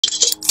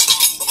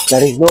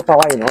There is no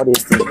power in all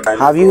these things.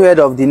 Have you heard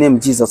of the name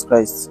Jesus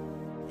Christ?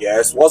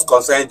 Yes. What's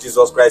concerning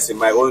Jesus Christ in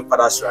my own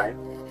father's shrine?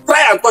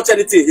 Try and touch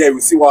anything here, we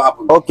see what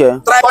happens. Okay.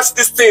 Try touch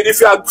this thing. If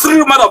you are a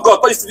true man of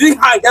God, touch it. Didn't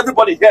hang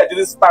everybody here,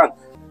 didn't stand.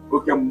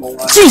 Okay, mom.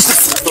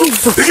 Jesus!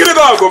 Begin it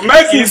up, go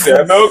make it.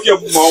 Okay,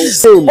 mom.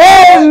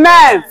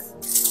 Amen.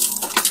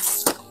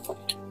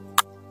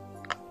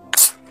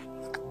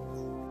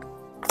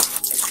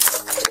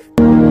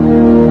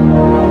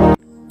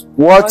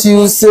 What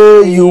you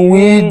say you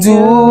will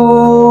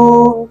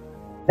do,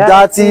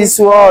 that is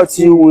what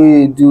you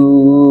will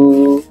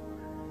do.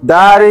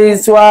 That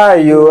is why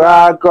you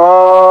are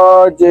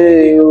called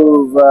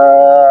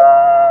Jehovah.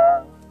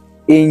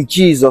 In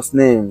Jesus'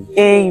 name.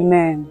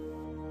 Amen.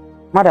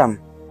 Madam,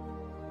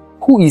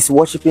 who is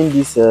worshipping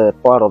this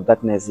power of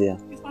darkness here?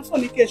 It's my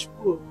son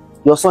Ikechukwu.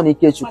 Your son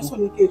Ikechukwu? My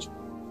son Ikechukwu.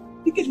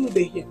 Ikechukwu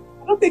they here.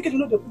 I don't think Ikechukwu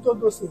know they put all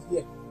those things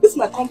here. This is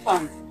my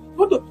compound. You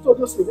want to put all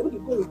those things, they don't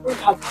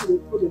have to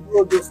go to do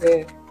all those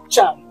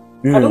charm.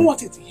 I don't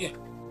want it here.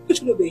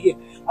 Ikechukwu know they here.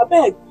 I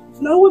beg,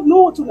 if now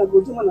no one to go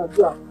do man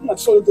do, I'm not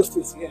showing those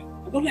things here.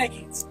 I don't like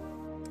it.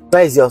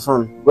 Where is your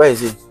son? Where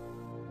is he?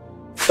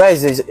 Where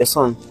is your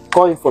son?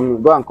 Call him for me.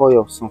 Go and call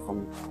your son for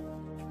me.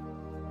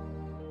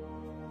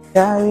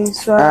 That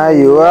is why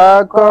You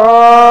are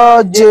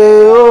called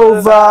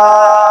Jehovah.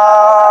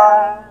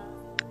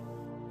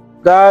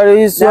 That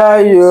is why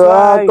you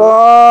are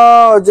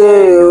called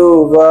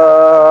Jehovah.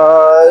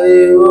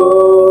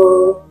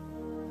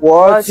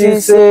 What you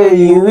say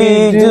you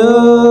will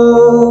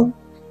do,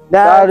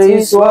 that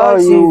is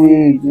what you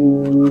will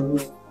do.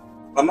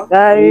 Mama,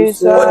 That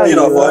is what why did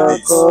you of all are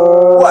this?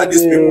 Who are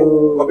these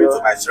people coming to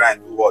called my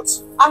shrine to what?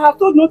 I have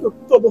told you not to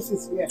put all those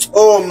things here.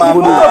 Oh,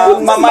 Mama,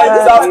 Mama,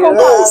 you have no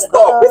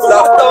stop. You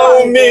have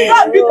told me.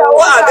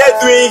 What are they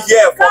doing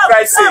here, for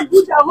Christ's sake?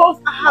 This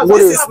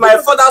is my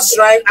father's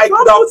shrine. I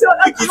could have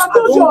picked it. I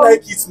don't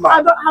like it,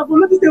 man. I have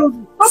already told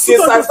you.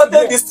 Since I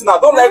started this thing, I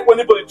don't like when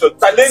anybody to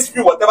challenge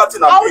me whatever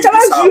thing I I'm will doing in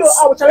this challenge you. house.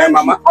 I will challenge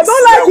Mama, you. I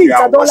don't like it.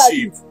 I don't like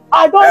worship. it.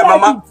 I don't like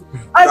Mama. it.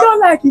 I don't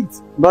like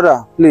it.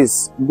 Brother,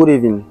 please, good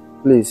evening.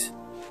 Please.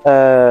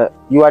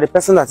 You are the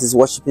person that is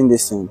worshipping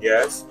this thing.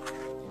 Yes.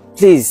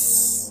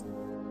 Please,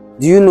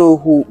 do you know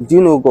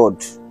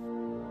God?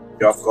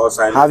 Yeah, of course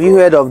I know. Have you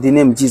heard of the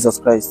name Jesus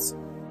Christ?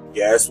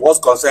 Yes. What's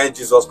concerning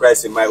Jesus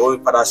Christ in my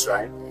own father's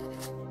shrine?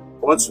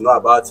 I want to know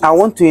about it. I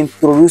want to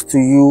introduce to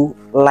you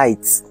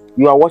light.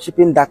 You are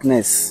worshipping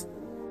darkness.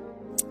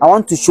 I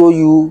want to show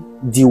you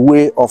the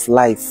way of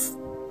life.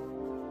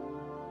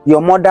 Your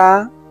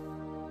mother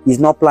is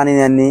not planning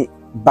any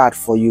bad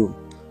for you.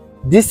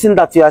 This thing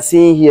that you are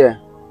seeing here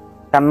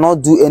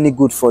cannot do any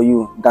good for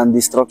you than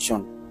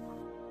destruction.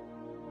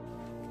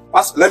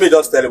 Let me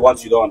just tell you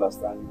what you don't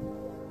understand.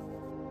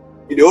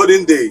 In the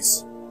olden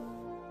days,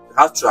 they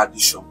had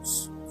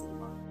traditions.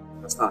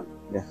 Understand?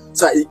 Yeah.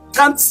 So I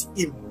can't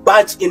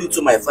barge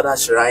into my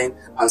father's shrine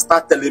and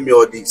start telling me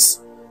all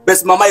this. But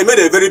Mama, you made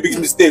a very big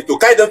mistake to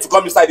carry them to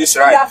come inside this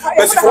shrine.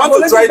 But if you want to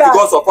try the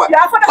gods of fire,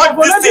 touch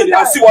this thing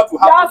and see what will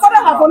happen.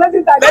 Let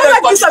them touch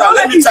it and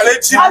let me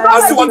challenge him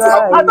and see what will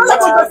happen. I don't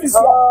like this.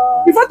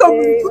 If I don't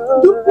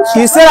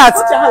You say that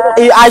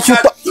I should.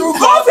 go to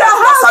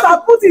your house and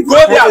put it. Go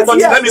there and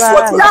touch it. Let me see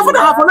what will happen.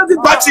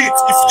 Touch it.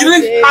 If you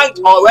didn't hang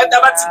or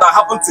whatever thing that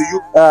happened to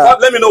you,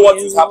 let me know what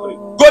is happening.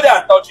 Go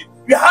there and touch it.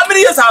 How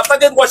many years have I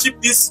started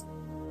worship this?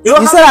 You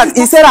know, He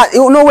said that.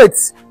 No,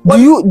 wait. Do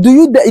you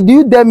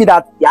dare me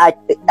that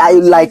I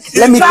like?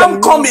 Let me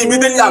come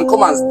immediately and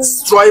come and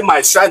destroy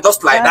my shrine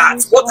just like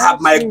that. What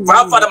have my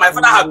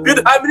father had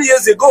built how many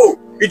years ago?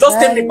 He just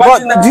came me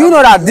back. But do you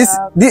know that this?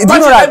 Do you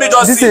know that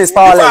this thing is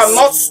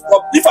powerless?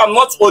 If I'm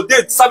not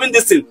ordained serving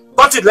this thing,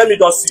 touch it. Let me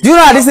just see. Do you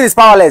know that this thing is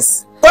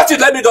powerless? Touch it.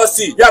 Let me just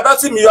see. You are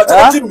touching me. You are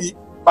challenging me.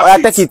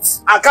 I take it.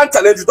 I can't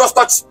challenge you. Just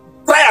touch.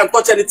 Try and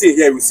touch anything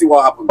here. We see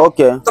what happens.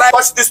 Okay. Try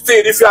touch this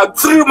thing. If you are a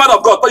true man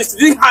of God, touch it.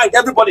 Didn't hang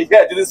everybody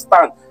here. Didn't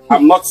stand.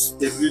 I'm not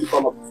the real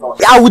son of the sun.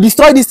 I will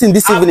destroy this thing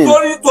this evening. I'm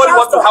told you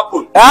what will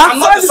happen. Huh? I'm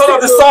not the son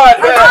of the sun. I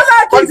don't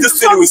like Touch it. this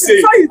thing. You will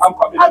see. I'm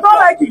coming. I don't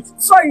like it.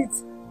 Show it.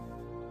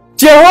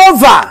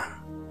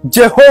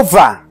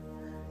 Jehovah,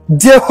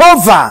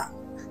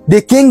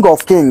 the King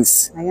of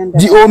Kings,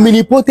 the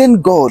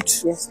omnipotent God.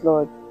 Yes,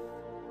 Lord.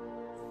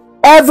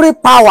 Every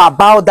power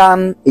bow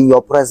down in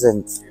your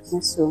presence.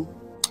 Yes, sir.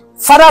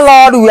 Father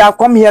Lord, we have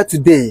come here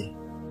today.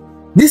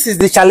 This is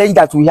the challenge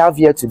that we have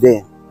here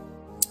today.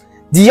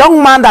 The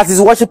young man that is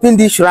worshiping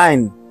this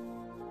shrine,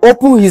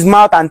 open his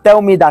mouth and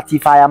tell me that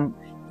if I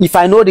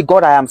know the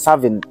God I am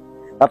serving,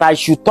 that I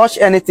should touch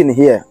anything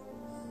here.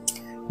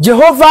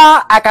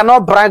 Jehovah, I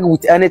cannot brag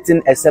with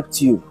anything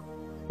except you.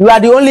 You are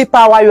the only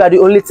power, you are the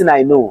only thing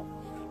I know.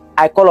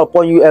 I call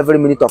upon you every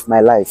minute of my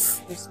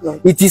life. Yes,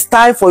 Lord. It is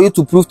time for you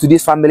to prove to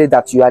this family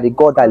that you are the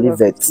God that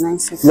liveth.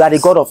 You are the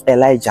God of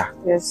Elijah,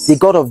 yes. the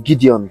God of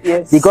Gideon,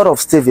 yes. the God of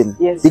Stephen,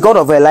 yes. the God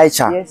of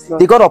Elisha, yes,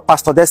 the God of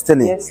Pastor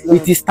Destiny. Yes,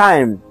 Lord. It is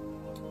time.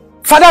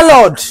 Father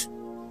Lord,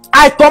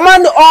 I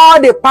command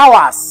all the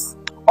powers,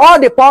 all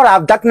the power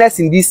of darkness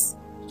in this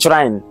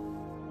shrine,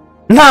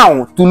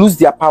 now to lose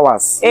their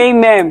powers.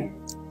 Amen.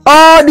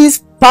 All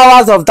these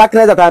powers of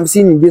darkness that I'm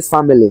seeing in this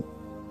family,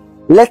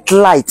 let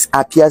light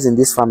appear in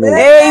this family.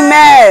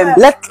 Amen.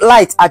 Let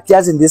light appear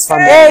in this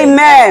family.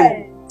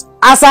 Amen.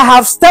 As I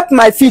have stepped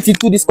my feet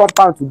into this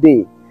compound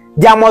today,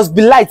 there must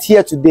be light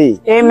here today.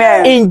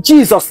 Amen. In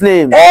Jesus'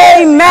 name.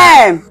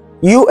 Amen.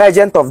 You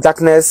agent of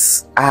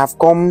darkness, I have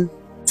come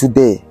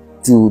today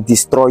to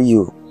destroy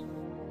you.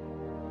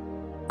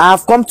 I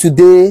have come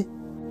today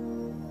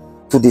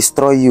to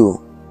destroy you.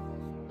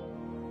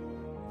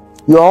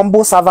 Your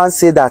humble servant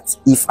said that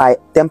if I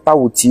temper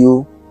with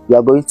you, you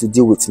are going to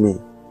deal with me.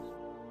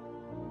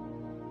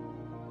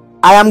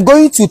 I am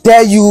going to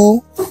tell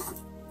you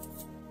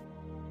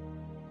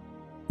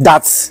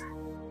that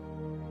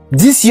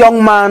this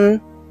young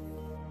man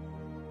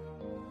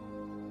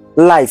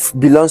life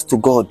belongs to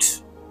God.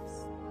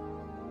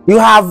 You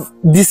have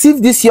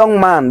deceived this young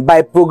man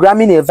by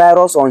programming a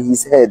virus on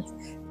his head,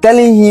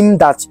 telling him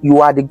that you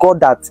are the God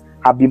that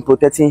have been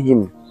protecting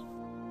him.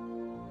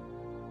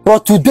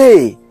 But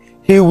today,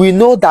 he will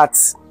know that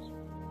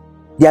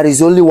there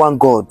is only one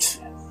God.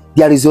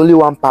 There is only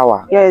one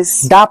power.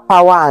 Yes. That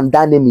power and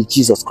that name is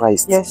Jesus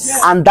Christ.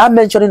 Yes. And that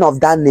mentioning of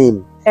that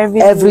name,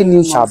 every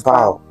knee shall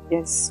bow.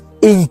 Yes.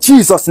 In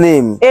Jesus'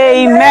 name.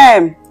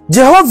 Amen.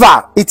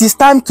 Jehovah, it is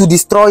time to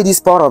destroy this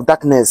power of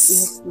darkness.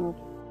 Yes, Lord.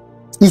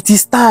 It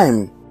is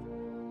time.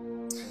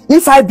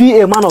 If I be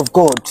a man of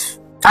God,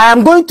 I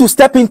am going to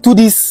step into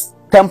this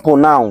temple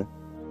now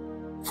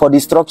for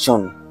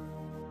destruction.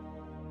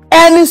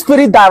 Any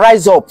spirit that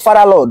rise up,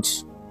 Father Lord,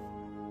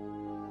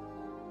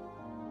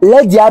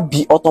 let there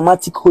be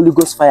automatic Holy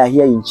Ghost fire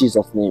here in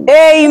Jesus' name.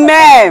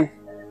 Amen.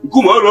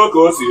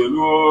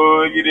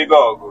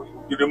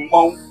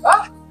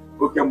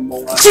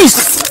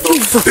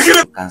 Jesus.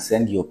 You can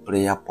send your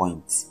prayer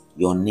point,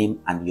 your name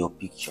and your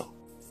picture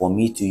for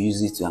me to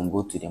use it and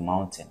go to the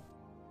mountain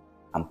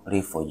and pray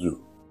for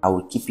you. I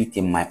will keep it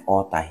in my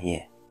altar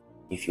here.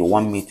 If you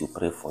want me to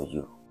pray for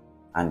you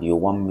and you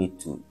want me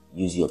to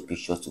use your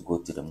picture to go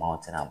to the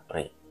mountain and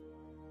pray,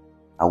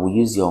 I will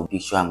use your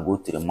picture and go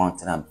to the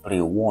mountain and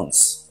pray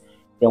once.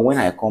 Then when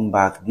I come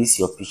back,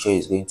 your picture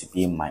is going to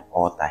be in my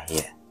altar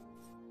here.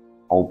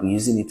 I will be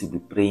using it to be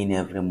praying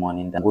every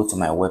morning. Then go to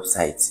my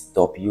website,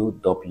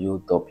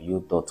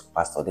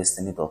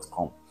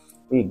 www.pastordestiny.com.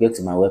 When you get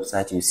to my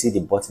website, you see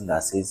the button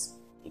that says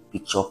a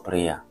picture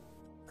prayer.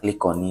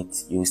 Click on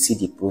it. You will see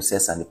the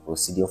process and the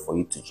procedure for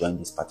you to join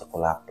this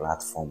particular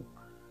platform.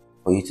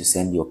 For you to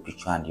send your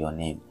picture and your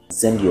name.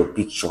 Send your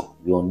picture,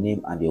 your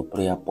name and your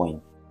prayer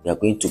point. We are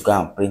going to go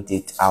and print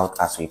it out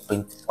as we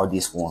print all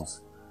these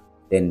ones.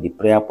 Then the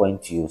prayer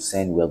point you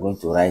send, we are going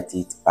to write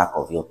it back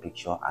of your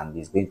picture and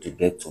it's going to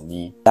get to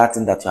me. That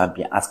thing that you have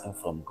been asking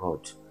from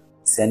God,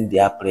 send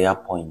their prayer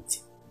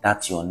point,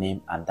 that's your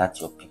name and that's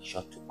your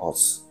picture to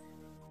us.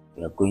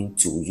 We are going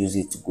to use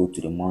it to go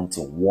to the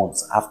mountain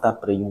once. After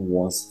praying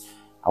once,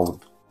 I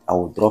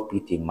will drop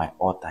it in my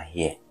altar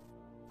here.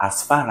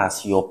 As far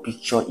as your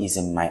picture is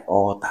in my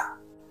altar,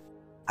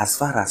 as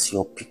far as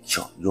your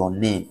picture, your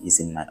name is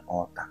in my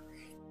altar,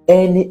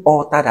 any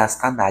altar that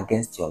stands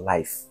against your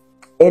life,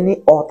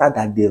 any altar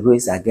that they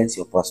raise against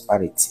your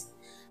prosperity,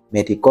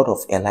 may the God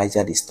of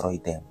Elijah destroy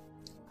them.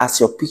 As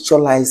your picture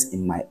lies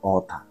in my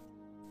altar,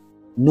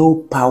 no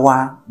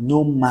power,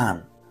 no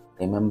man.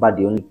 Remember,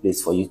 the only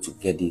place for you to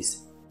get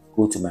this,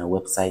 go to my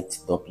website,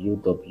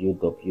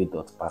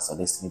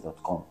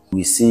 www.pastordestiny.com. You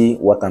will see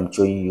what I'm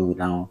showing you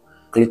now.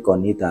 Click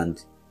on it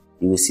and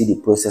you will see the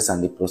process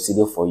and the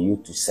procedure for you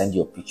to send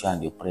your picture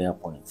and your prayer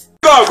point.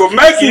 God go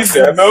make it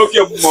say no okay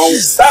mo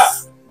sa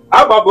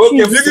ababo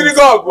okay digiri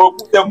God go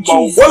put them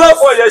mo wala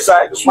for your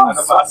side man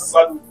ma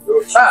sa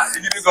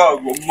digiri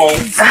God go mo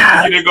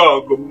digiri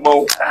God go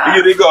mo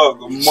digiri God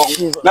go mo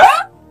na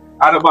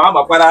ana ma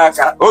ma para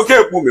aka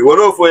okay pu me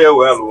wala for your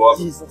well wo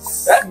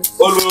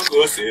olu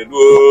go say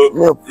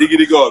no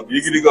digiri God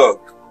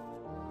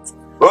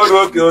olu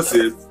okay o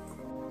say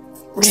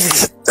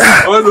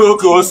olu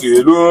okay o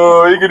say no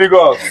digiri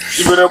God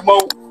ibere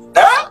mo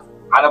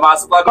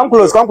Come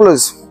close, come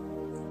close.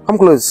 Come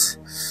close.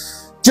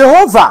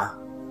 Jehovah.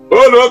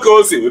 Oh no,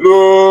 close.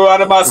 No,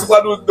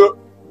 Adamasquado.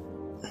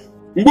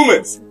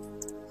 Mbume.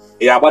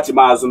 Yeah, but you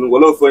must know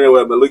what for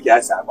you. But look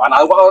at that. And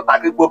I want to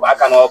take up. I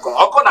can walk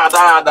on. I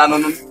can't.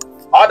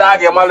 All that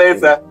game, my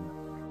later.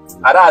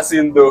 I don't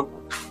see though.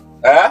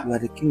 Eh? You are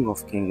the King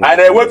of Kings.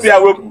 And I will be. I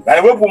will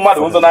put my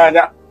own on.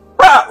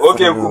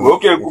 Okay.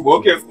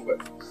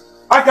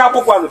 I can't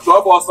put one.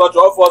 Twelve or such.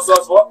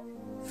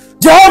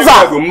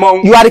 Jehovah,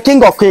 you are the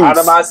King of Kings.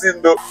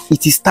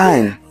 It is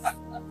time.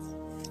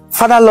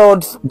 Father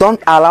Lord,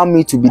 don't allow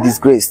me to be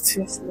disgraced.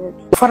 Yes, Lord.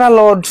 Father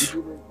Lord,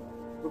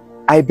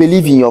 I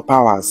believe in your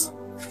powers.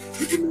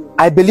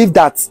 I believe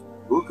that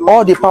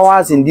all the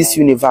powers in this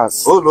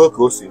universe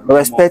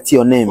respect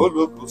your name.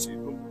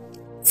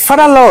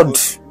 Father Lord,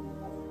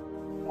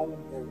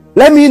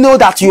 let me know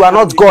that you are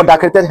not God that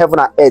created heaven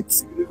and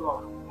earth.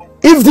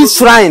 If this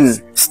shrine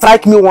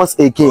strike me once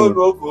again,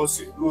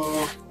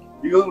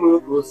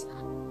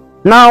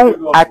 now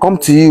I come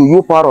to you,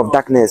 you power of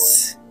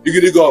darkness.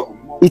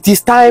 It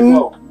is time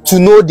to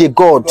know the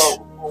God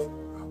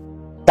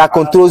that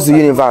controls the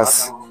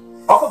universe.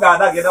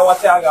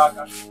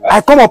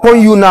 I come upon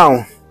you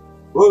now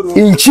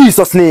in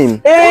Jesus'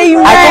 name.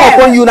 Amen. I come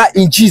upon you now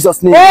in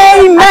Jesus' name.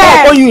 Amen. I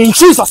come upon you in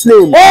Jesus'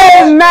 name.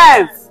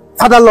 Amen.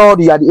 Father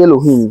Lord, you are the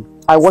Elohim.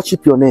 I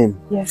worship your name.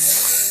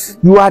 Yes.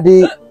 You are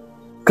the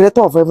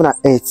creator of heaven and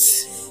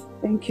earth.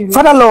 Thank you.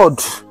 Father Lord,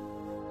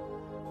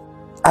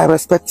 I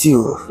respect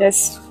you.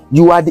 Yes.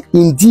 You are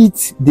indeed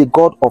the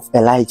God of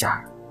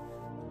Elijah.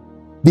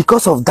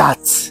 Because of that,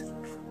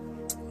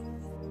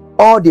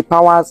 all the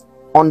powers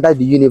under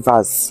the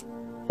universe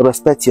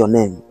respect your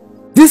name.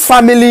 This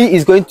family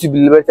is going to be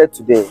liberated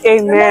today.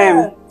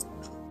 Amen.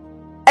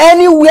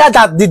 Anywhere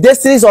that the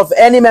destinies of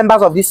any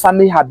members of this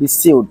family have been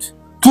sealed,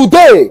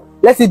 today,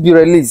 let it be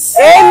released.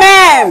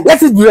 Amen.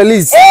 Let it be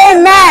released.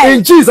 Amen.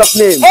 In Jesus'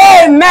 name.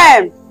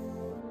 Amen.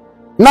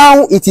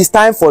 Now it is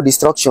time for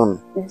destruction.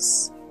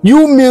 Yes.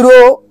 You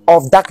mirror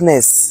of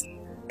darkness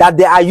that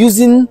they are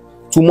using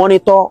to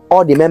monitor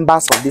all the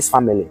members of this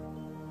family.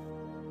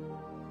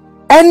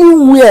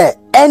 Anywhere,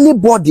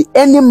 anybody,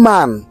 any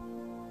man,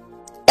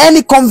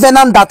 any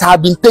covenant that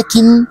have been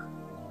taken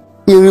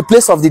in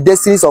replace of the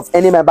destinies of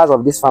any members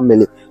of this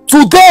family,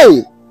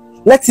 today,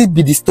 let it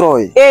be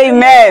destroyed.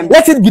 Amen.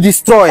 Let it be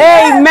destroyed.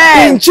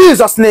 Amen. In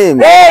Jesus'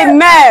 name.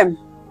 Amen.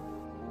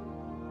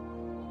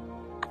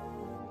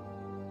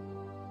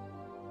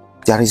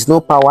 There is no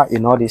power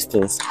in all these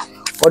things.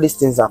 All these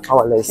things are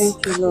powerless.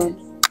 Thank you, Lord.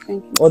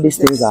 Thank you. All these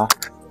things are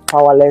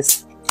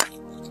powerless.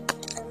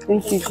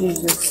 Thank you,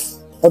 Jesus.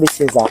 All these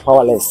things are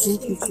powerless.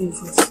 Thank you,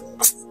 Jesus.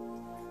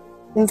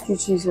 Thank you,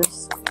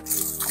 Jesus.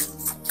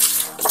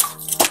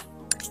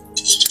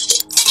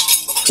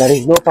 There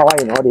is no power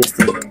in all these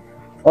things.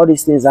 All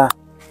these things are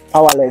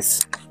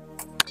powerless.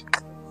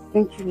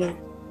 Thank you, Lord.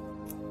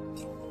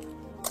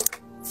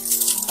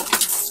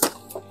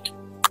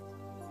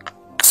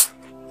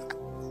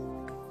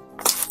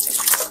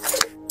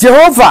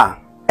 Jehovah,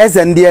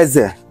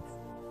 Ezendieze,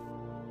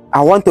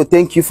 I want to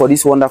thank you for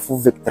this wonderful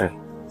victory.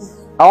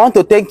 I want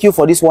to thank you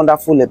for this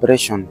wonderful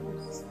liberation.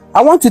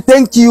 I want to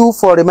thank you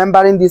for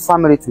remembering this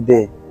family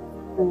today.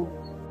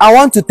 I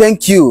want to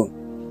thank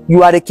you.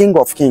 You are the King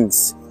of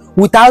Kings.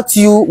 Without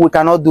you, we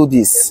cannot do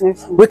this.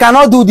 Yes. We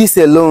cannot do this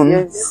alone.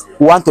 Yes.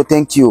 We want to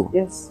thank you.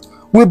 Yes.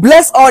 We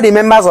bless all the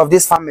members of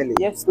this family.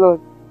 Yes, Lord.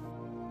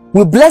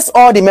 We bless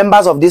all the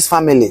members of this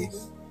family.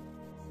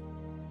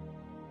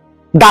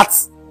 That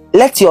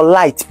let your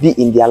light be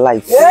in their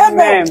life.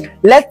 Amen.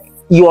 Let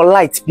your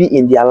light be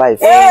in their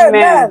life.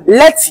 Amen.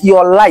 Let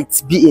your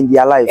light be in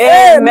their life.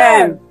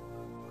 Amen.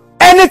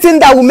 Anything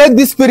that will make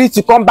this spirit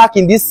to come back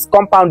in this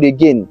compound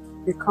again,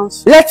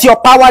 let your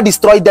power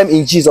destroy them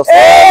in Jesus'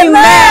 name.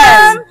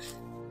 Amen.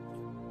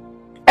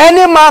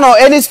 Any man or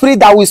any spirit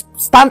that will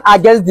stand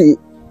against the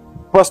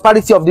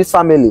prosperity of this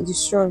family,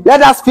 Destroy. let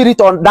that spirit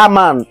on that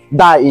man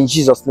die in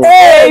Jesus' name.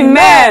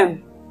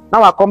 Amen.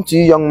 Now I come to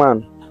you, young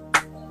man.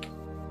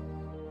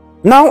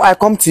 Now I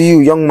come to you,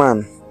 young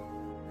man.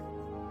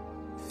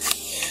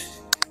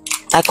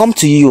 I come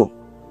to you.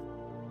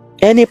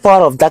 Any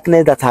power of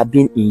darkness that have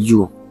been in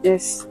you,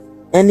 Yes.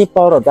 any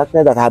power of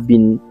darkness that have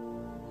been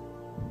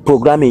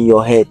programmed in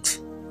your head,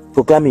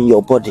 programmed in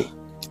your body,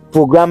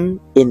 programmed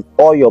in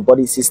all your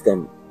body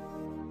system,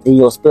 in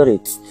your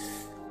spirit,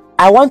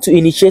 I want to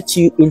initiate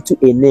you into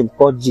a name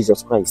called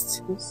Jesus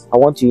Christ. Yes. I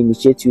want to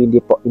initiate you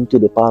into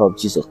the power of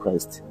Jesus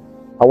Christ.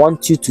 I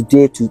want you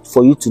today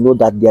for you to know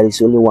that there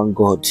is only one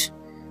God,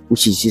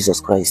 which is Jesus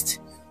Christ.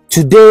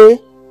 Today,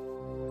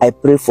 I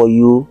pray for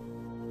you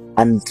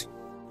and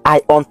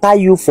I untie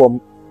you from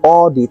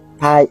all the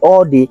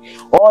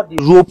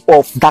rope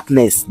of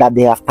darkness that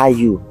they have tied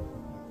you.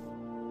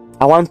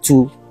 I want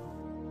to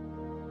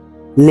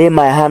lay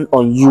my hand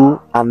on you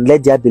and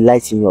let there be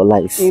light in your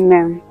life.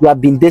 Amen. You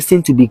have been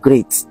destined to be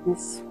great,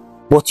 Yes.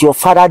 but your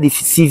father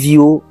deceived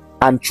you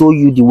and show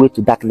you the way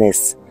to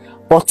darkness.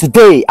 But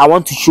today, I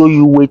want to show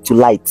you way to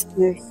light.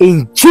 Yes.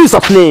 In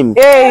Jesus' name.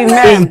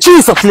 Amen. In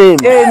Jesus' name.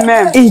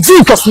 Amen. In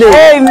Jesus' name.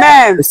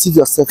 Amen. Receive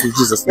yourself in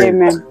Jesus' name.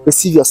 Amen.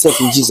 Receive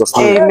yourself in Jesus'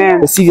 name. Amen.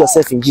 Receive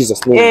yourself in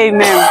Jesus' name.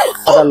 Amen.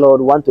 Father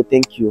Lord, we want to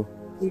thank you.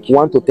 We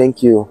want to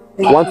thank you.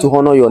 We want to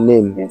honor your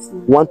name. Yes.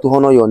 We want to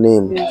honor your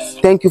name. Yes.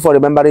 Thank you for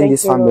remembering Thank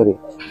this you, family.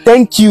 Lord.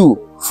 Thank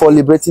you for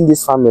liberating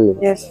this family.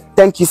 Yes.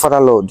 Thank you,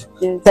 Father Lord.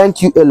 Yes.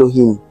 Thank you,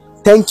 Elohim.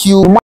 Thank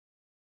you.